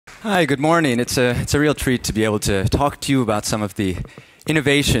Hi, good morning. It's a real treat to be able to talk to you about some of the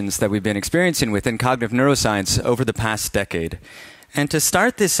innovations that we've been experiencing within cognitive neuroscience over the past decade. And to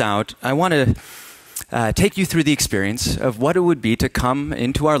start this out, I want to take you through the experience of what it would be to come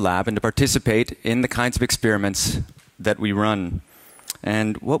into our lab and to participate in the kinds of experiments that we run.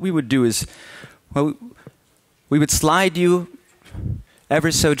 And what we would do is, well, we would slide you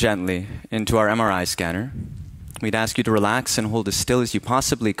ever so gently into our MRI scanner. We'd ask you to relax and hold as still as you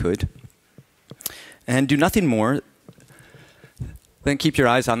possibly could, and do nothing more than keep your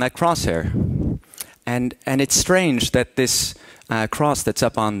eyes on that crosshair. And it's strange that this cross that's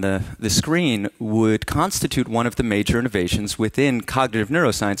up on the screen would constitute one of the major innovations within cognitive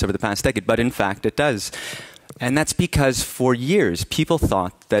neuroscience over the past decade, but in fact it does. And that's because for years people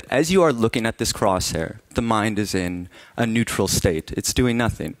thought that as you are looking at this crosshair, the mind is in a neutral state. It's doing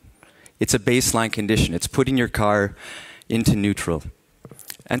nothing. It's a baseline condition. It's putting your car into neutral.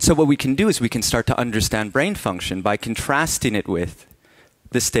 And so what we can do is we can start to understand brain function by contrasting it with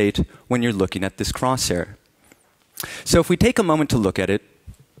the state when you're looking at this crosshair. So if we take a moment to look at it,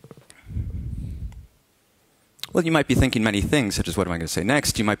 well, you might be thinking many things, such as what am I going to say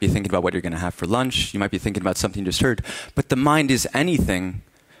next? You might be thinking about what you're going to have for lunch. You might be thinking about something you just heard. But the mind is anything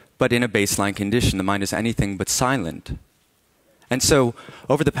but in a baseline condition. The mind is anything but silent. And so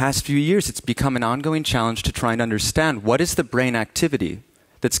over the past few years, it's become an ongoing challenge to try and understand what is the brain activity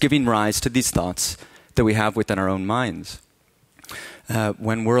that's giving rise to these thoughts that we have within our own minds.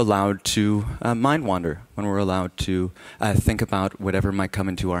 When we're allowed to mind wander, when we're allowed to think about whatever might come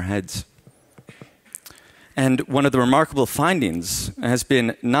into our heads. And one of the remarkable findings has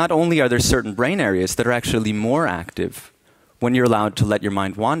been not only are there certain brain areas that are actually more active when you're allowed to let your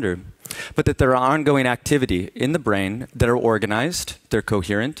mind wander, but that there are ongoing activity in the brain that are organized, they're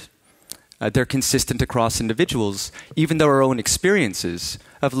coherent, they're consistent across individuals, even though our own experiences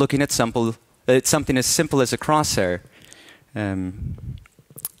of looking at something as simple as a crosshair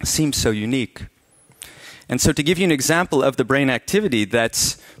seems so unique. And so to give you an example of the brain activity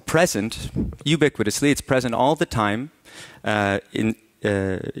that's present ubiquitously, it's present all the time in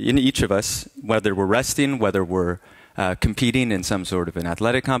each of us, whether we're resting, whether we're competing in some sort of an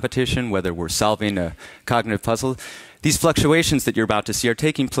athletic competition, whether we're solving a cognitive puzzle. These fluctuations that you're about to see are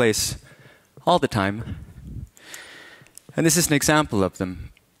taking place all the time. And this is an example of them.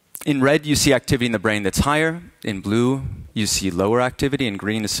 In red, you see activity in the brain that's higher. In blue, you see lower activity. And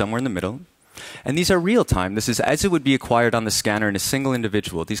green is somewhere in the middle. And these are real time. This is as it would be acquired on the scanner in a single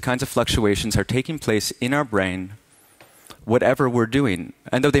individual. These kinds of fluctuations are taking place in our brain whatever we're doing.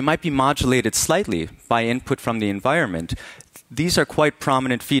 And though they might be modulated slightly by input from the environment, these are quite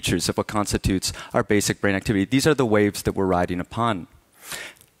prominent features of what constitutes our basic brain activity. These are the waves that we're riding upon.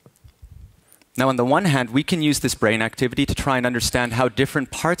 Now, on the one hand, we can use this brain activity to try and understand how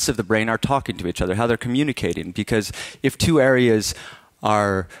different parts of the brain are talking to each other, how they're communicating. Because if two areas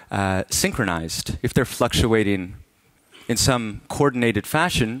are synchronized, if they're fluctuating in some coordinated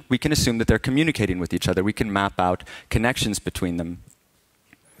fashion, we can assume that they're communicating with each other. We can map out connections between them.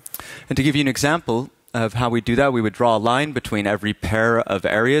 And to give you an example of how we do that, we would draw a line between every pair of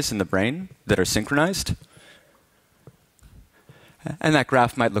areas in the brain that are synchronized. And that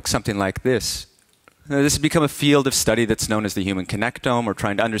graph might look something like this. Now, this has become a field of study that's known as the human connectome, or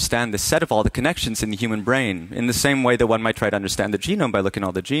trying to understand the set of all the connections in the human brain, in the same way that one might try to understand the genome by looking at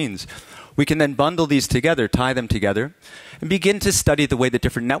all the genes. We can then bundle these together, tie them together, and begin to study the way that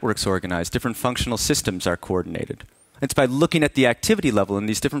different networks organize, different functional systems are coordinated. It's by looking at the activity level in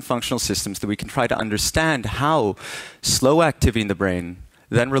these different functional systems that we can try to understand how slow activity in the brain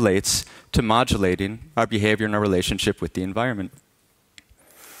then relates to modulating our behavior and our relationship with the environment.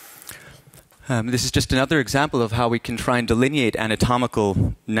 This is just another example of how we can try and delineate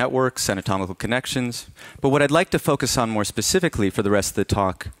anatomical networks, anatomical connections. But what I'd like to focus on more specifically for the rest of the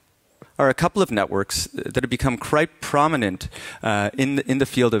talk are a couple of networks that have become quite prominent in the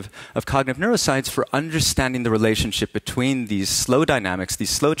field of cognitive neuroscience for understanding the relationship between these slow dynamics, these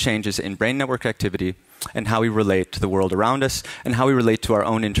slow changes in brain network activity, and how we relate to the world around us, and how we relate to our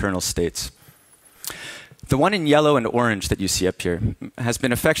own internal states. The one in yellow and orange that you see up here has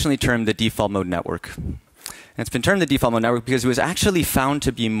been affectionately termed the default mode network. And it's been termed the default mode network because it was actually found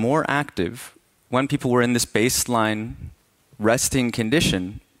to be more active when people were in this baseline resting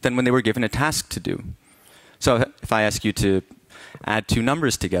condition than when they were given a task to do. So if I ask you to add two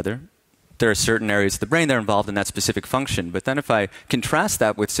numbers together, there are certain areas of the brain that are involved in that specific function. But then if I contrast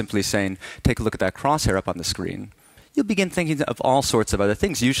that with simply saying, take a look at that crosshair up on the screen, you'll begin thinking of all sorts of other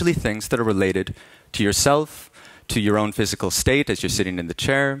things, usually things that are related to yourself, to your own physical state as you're sitting in the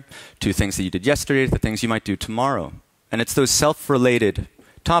chair, to things that you did yesterday, to things you might do tomorrow. And it's those self-related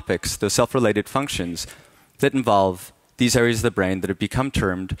topics, those self-related functions that involve these areas of the brain that have become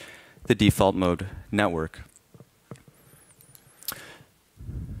termed the default mode network.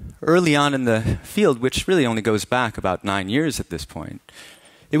 Early on in the field, which really only goes back about 9 years at this point,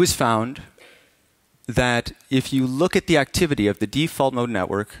 it was found that if you look at the activity of the default mode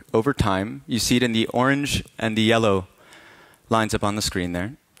network over time, you see it in the orange and the yellow lines up on the screen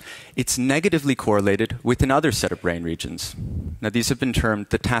there, it's negatively correlated with another set of brain regions. Now, these have been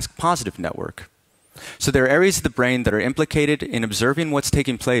termed the task-positive network. So there are areas of the brain that are implicated in observing what's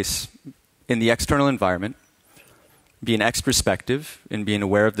taking place in the external environment, being extrospective, in being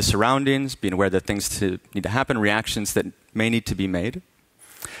aware of the surroundings, being aware that things need to happen, reactions that may need to be made.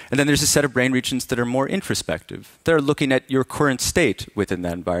 And then there's a set of brain regions that are more introspective. They're looking at your current state within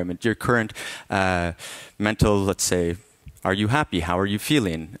that environment, your current mental, let's say, are you happy? How are you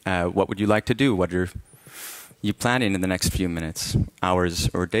feeling? What would you like to do? What are you planning in the next few minutes, hours,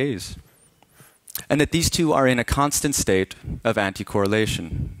 or days? And that these two are in a constant state of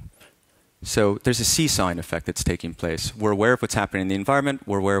anti-correlation. So there's a seesawing effect that's taking place. We're aware of what's happening in the environment.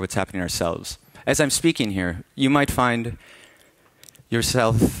 We're aware of what's happening ourselves. As I'm speaking here, you might find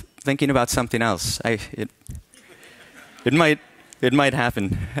yourself thinking about something else. It might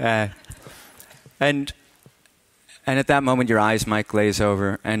happen. And at that moment, your eyes might glaze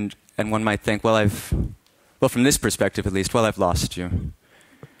over, and one might think, well, from this perspective at least, well, I've lost you.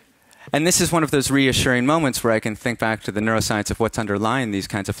 And this is one of those reassuring moments where I can think back to the neuroscience of what's underlying these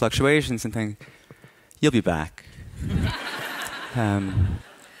kinds of fluctuations and think, you'll be back.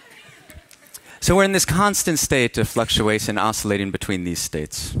 So we're in this constant state of fluctuation, oscillating between these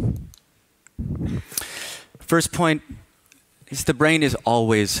states. First point is the brain is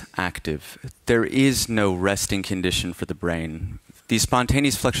always active. There is no resting condition for the brain. These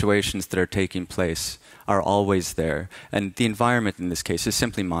spontaneous fluctuations that are taking place are always there. And the environment in this case is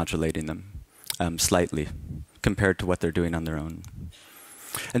simply modulating them slightly compared to what they're doing on their own.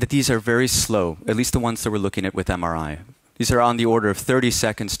 And that these are very slow, at least the ones that we're looking at with MRI. These are on the order of 30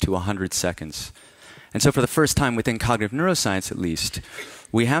 seconds to 100 seconds. And so for the first time within cognitive neuroscience, at least,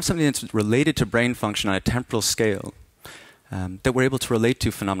 we have something that's related to brain function on a temporal scale that we're able to relate to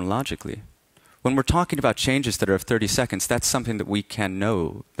phenomenologically. When we're talking about changes that are of 30 seconds, that's something that we can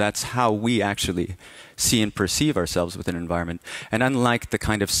know. That's how we actually see and perceive ourselves within an environment. And unlike the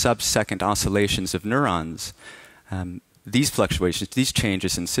kind of sub-second oscillations of neurons, these fluctuations, these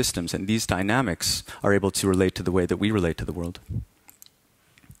changes in systems, and these dynamics are able to relate to the way that we relate to the world.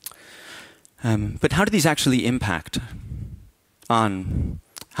 But how do these actually impact on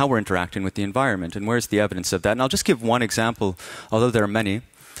how we're interacting with the environment, and where's the evidence of that? And I'll just give one example, although there are many.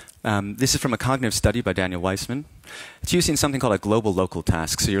 This is from a cognitive study by Daniel Weissman. It's using something called a global local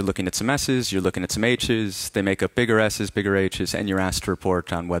task. So you're looking at some S's, you're looking at some H's, they make up bigger S's, bigger H's, and you're asked to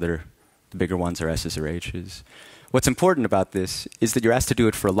report on whether the bigger ones are S's or H's. What's important about this is that you're asked to do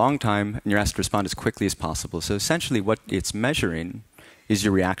it for a long time, and you're asked to respond as quickly as possible. So essentially what it's measuring is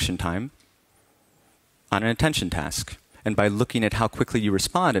your reaction time on an attention task. And by looking at how quickly you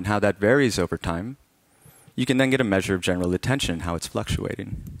respond and how that varies over time, you can then get a measure of general attention and how it's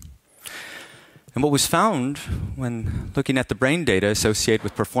fluctuating. And what was found when looking at the brain data associated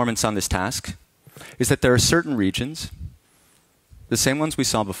with performance on this task is that there are certain regions, the same ones we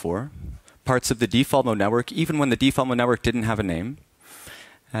saw before, parts of the default mode network, even when the default mode network didn't have a name,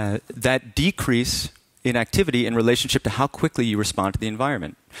 that decrease in activity in relationship to how quickly you respond to the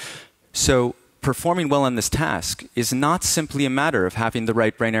environment. So performing well on this task is not simply a matter of having the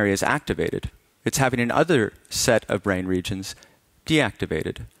right brain areas activated. It's having another set of brain regions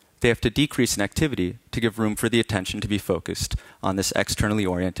deactivated. They have to decrease in activity to give room for the attention to be focused on this externally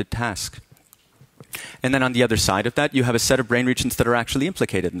oriented task. And then on the other side of that, you have a set of brain regions that are actually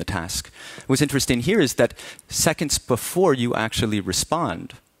implicated in the task. What's interesting here is that seconds before you actually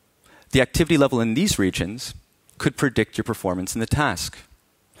respond, the activity level in these regions could predict your performance in the task.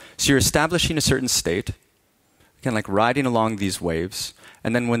 So you're establishing a certain state, again, like riding along these waves,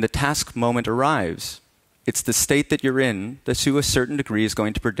 and then when the task moment arrives, it's the state that you're in that to a certain degree is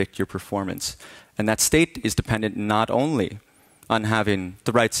going to predict your performance. And that state is dependent not only on having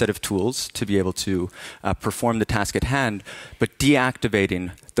the right set of tools to be able to perform the task at hand, but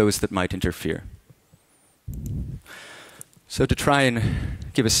deactivating those that might interfere. So to try and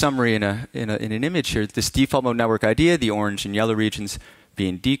give a summary in an image here, this default mode network idea, the orange and yellow regions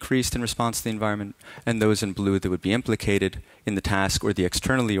being decreased in response to the environment, and those in blue that would be implicated in the task or the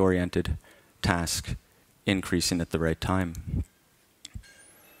externally oriented task increasing at the right time.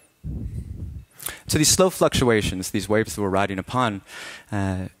 So these slow fluctuations, these waves that we're riding upon,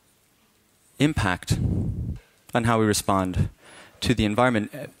 impact on how we respond to the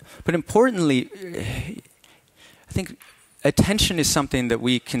environment. But importantly, I think attention is something that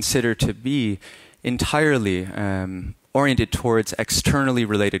we consider to be entirely oriented towards externally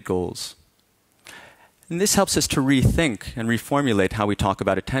related goals. And this helps us to rethink and reformulate how we talk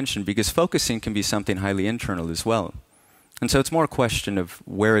about attention, because focusing can be something highly internal as well. And so it's more a question of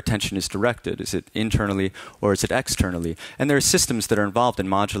where attention is directed. Is it internally or is it externally? And there are systems that are involved in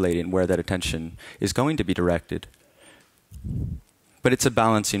modulating where that attention is going to be directed. But it's a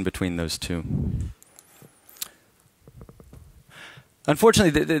balancing between those two.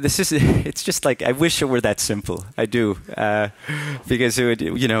 Unfortunately, it's just like, I wish it were that simple. I do. Because it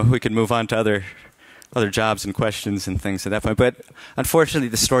would, we could move on to other jobs and questions and things at that point. But unfortunately,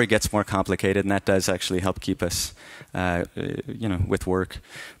 the story gets more complicated, and that does actually help keep us, with work.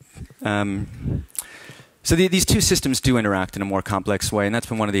 So these two systems do interact in a more complex way, and that's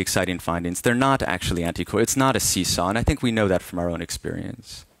been one of the exciting findings. They're not actually anti-core. It's not a seesaw, and I think we know that from our own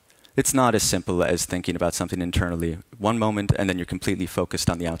experience. It's not as simple as thinking about something internally one moment, and then you're completely focused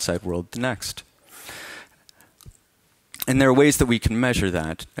on the outside world the next. And there are ways that we can measure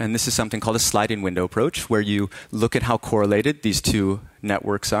that. And this is something called a sliding window approach, where you look at how correlated these two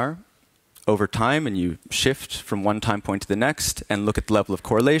networks are over time, and you shift from one time point to the next, and look at the level of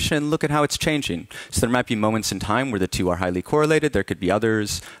correlation, look at how it's changing. So there might be moments in time where the two are highly correlated. There could be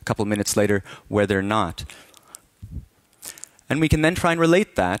others a couple of minutes later where they're not. And we can then try and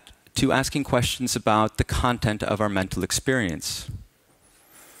relate that to asking questions about the content of our mental experience.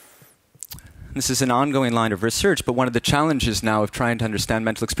 This is an ongoing line of research, but one of the challenges now of trying to understand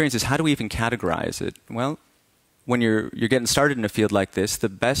mental experience is how do we even categorize it? Well, when you're getting started in a field like this, the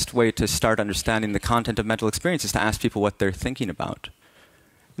best way to start understanding the content of mental experience is to ask people what they're thinking about.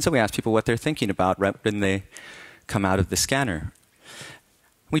 And so we ask people what they're thinking about right when they come out of the scanner.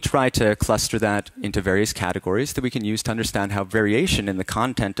 We try to cluster that into various categories that we can use to understand how variation in the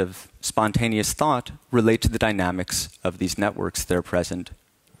content of spontaneous thought relate to the dynamics of these networks that are present.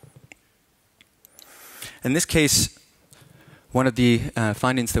 In this case, one of the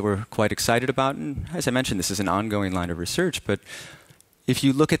findings that we're quite excited about, and as I mentioned, this is an ongoing line of research, but if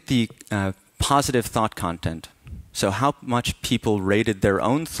you look at the positive thought content, so how much people rated their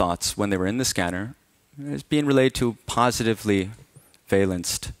own thoughts when they were in the scanner, as being related to positively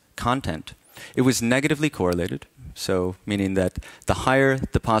valenced content. It was negatively correlated, so meaning that the higher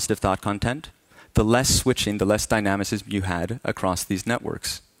the positive thought content, the less switching, the less dynamicism you had across these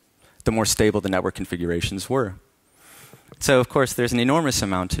networks, the more stable the network configurations were. So, of course, there's an enormous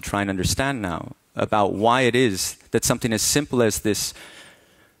amount to try and understand now about why it is that something as simple as this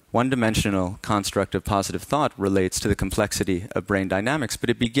one-dimensional construct of positive thought relates to the complexity of brain dynamics, but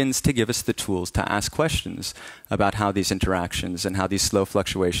it begins to give us the tools to ask questions about how these interactions and how these slow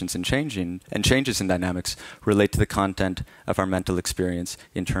fluctuations and changes in dynamics relate to the content of our mental experience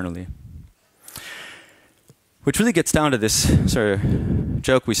internally. Which really gets down to this sort of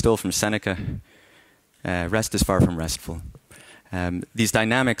joke we stole from Seneca, rest is far from restful. These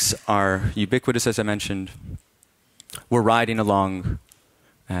dynamics are ubiquitous, as I mentioned. We're riding along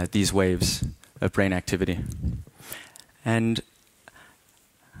these waves of brain activity. And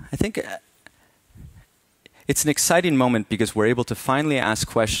I think it's an exciting moment because we're able to finally ask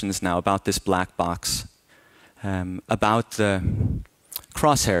questions now about this black box, about the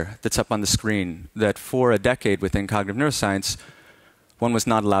crosshair that's up on the screen that for a decade within cognitive neuroscience one was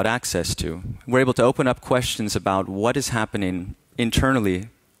not allowed access to. We're able to open up questions about what is happening internally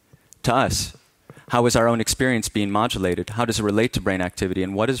to us. How is our own experience being modulated? How does it relate to brain activity?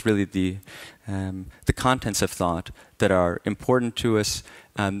 And what is really the contents of thought that are important to us,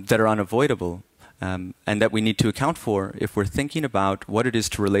 that are unavoidable, and that we need to account for if we're thinking about what it is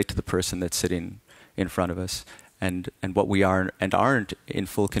to relate to the person that's sitting in front of us, and what we are and aren't in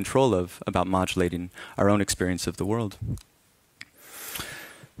full control of about modulating our own experience of the world.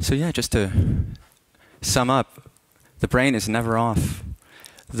 So yeah, just to sum up, the brain is never off.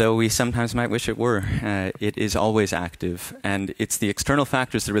 Though we sometimes might wish it were, it is always active, and it's the external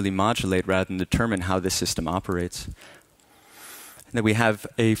factors that really modulate rather than determine how this system operates. And that we have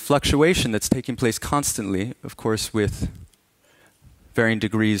a fluctuation that's taking place constantly, of course, with varying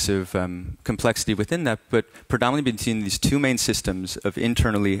degrees of complexity within that, but predominantly between these two main systems of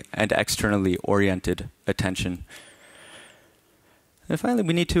internally and externally oriented attention. And finally,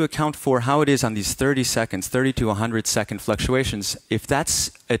 we need to account for how it is on these 30 seconds, 30 to 100 second fluctuations. If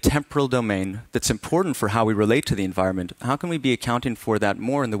that's a temporal domain that's important for how we relate to the environment, how can we be accounting for that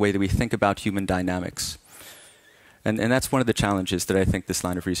more in the way that we think about human dynamics? And that's one of the challenges that I think this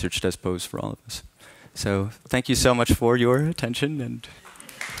line of research does pose for all of us. So thank you so much for your attention. And